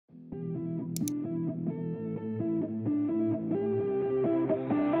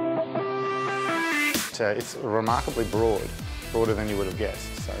it's remarkably broad, broader than you would have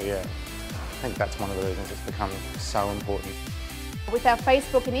guessed. So yeah, I think that's one of the reasons it's become so important. With our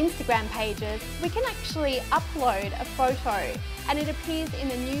Facebook and Instagram pages, we can actually upload a photo and it appears in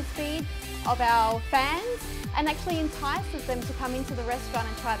the newsfeed of our fans and actually entices them to come into the restaurant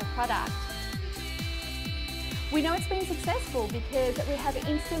and try the product. We know it's been successful because we have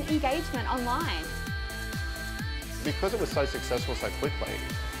instant engagement online. Because it was so successful so quickly,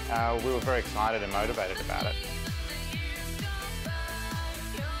 we were very excited and motivated about it.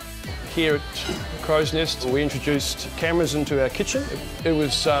 Here at Crow's Nest, we introduced cameras into our kitchen. It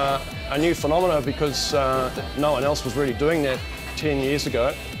was a new phenomenon because no one else was really doing that 10 years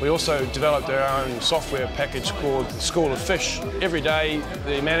ago. We also developed our own software package called School of Fish. Every day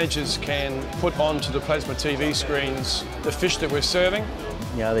the managers can put onto the plasma TV screens the fish that we're serving.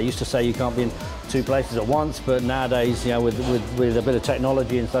 You know, they used to say you can't be in two places at once, but nowadays, you know, with a bit of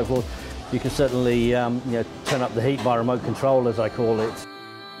technology and so forth, you can certainly you know, turn up the heat by remote control, as I call it.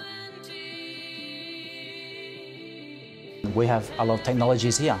 We have a lot of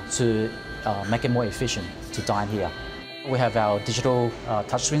technologies here to make it more efficient to dine here. We have our digital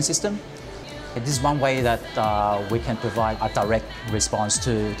touchscreen system. This is one way that we can provide a direct response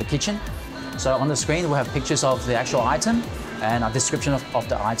to the kitchen. So on the screen we have pictures of the actual item and a description of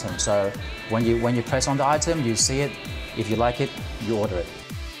the item. So when you press on the item, you see it. If you like it, you order it.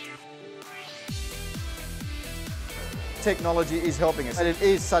 Technology is helping us, and it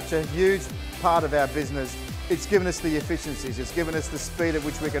is such a huge part of our business. It's given us the efficiencies, it's given us the speed at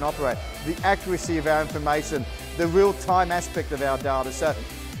which we can operate, the accuracy of our information, the real-time aspect of our data. So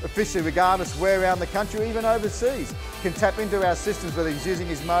officially, regardless where around the country, even overseas, can tap into our systems, whether he's using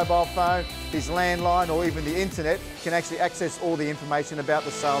his mobile phone, his landline, or even the internet, can actually access all the information about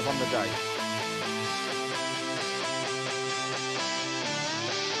the sales on the day.